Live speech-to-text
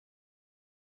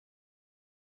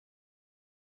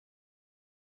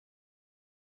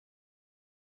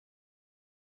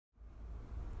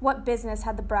What business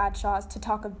had the Bradshaws to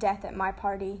talk of death at my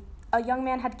party? A young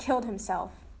man had killed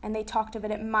himself, and they talked of it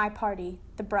at my party.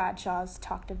 The Bradshaws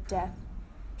talked of death.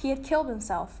 He had killed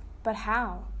himself, but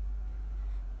how?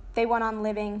 They went on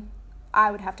living. I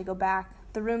would have to go back.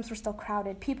 The rooms were still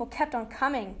crowded. People kept on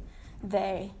coming.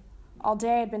 All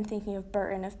day I had been thinking of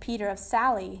Burton, of Peter, of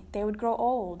Sally. They would grow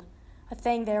old. A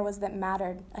thing there was that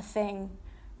mattered, a thing,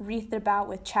 wreathed about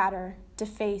with chatter,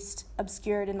 defaced,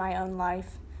 obscured in my own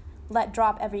life, let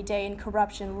drop every day in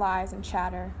corruption, lies, and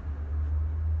chatter.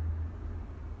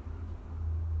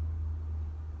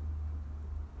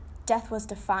 Death was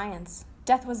defiance.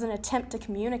 Death was an attempt to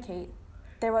communicate.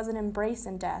 There was an embrace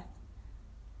in death.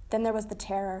 Then there was the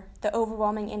terror, the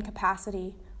overwhelming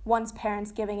incapacity, one's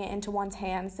parents giving it into one's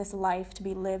hands, this life to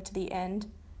be lived to the end,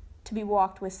 to be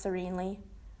walked with serenely.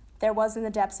 There was in the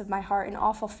depths of my heart an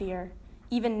awful fear.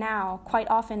 Even now, quite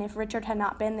often, if Richard had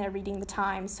not been there reading the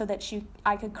Times, so that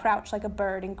I could crouch like a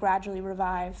bird and gradually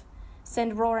revive,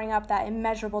 send roaring up that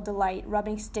immeasurable delight,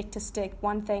 rubbing stick to stick,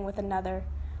 one thing with another,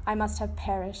 I must have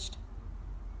perished.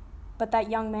 But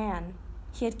that young man,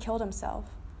 he had killed himself.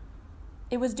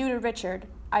 It was due to Richard.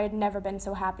 I had never been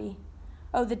so happy.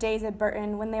 Oh, the days at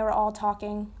Burton when they were all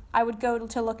talking. I would go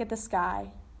to look at the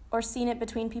sky, or seen it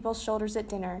between people's shoulders at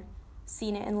dinner,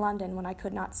 seen it in London when I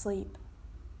could not sleep.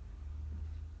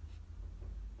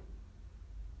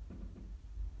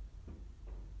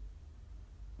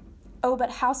 Oh,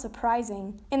 but how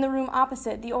surprising. In the room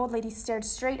opposite, the old lady stared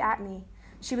straight at me.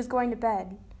 She was going to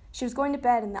bed. She was going to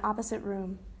bed in the opposite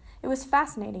room. It was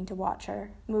fascinating to watch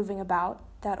her, moving about,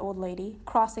 that old lady,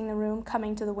 crossing the room,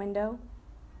 coming to the window.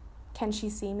 Can she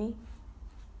see me?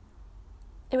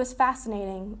 It was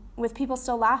fascinating, with people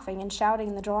still laughing and shouting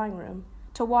in the drawing room,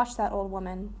 to watch that old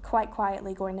woman, quite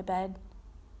quietly going to bed.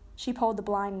 She pulled the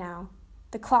blind now.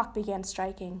 The clock began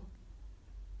striking.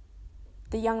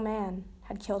 The young man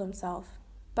had killed himself,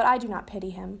 but I do not pity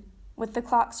him. With the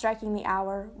clock striking the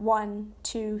hour, 1,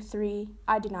 2, 3,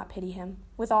 I do not pity him.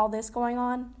 With all this going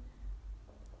on,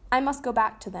 I must go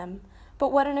back to them.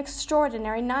 But what an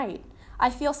extraordinary night! I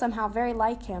feel somehow very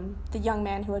like him, the young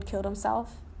man who had killed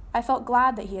himself. I felt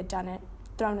glad that he had done it,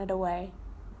 thrown it away.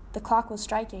 The clock was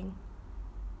striking.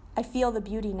 I feel the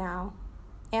beauty now,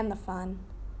 and the fun.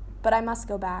 But I must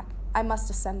go back. I must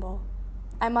assemble.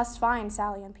 I must find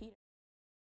Sally and Peter.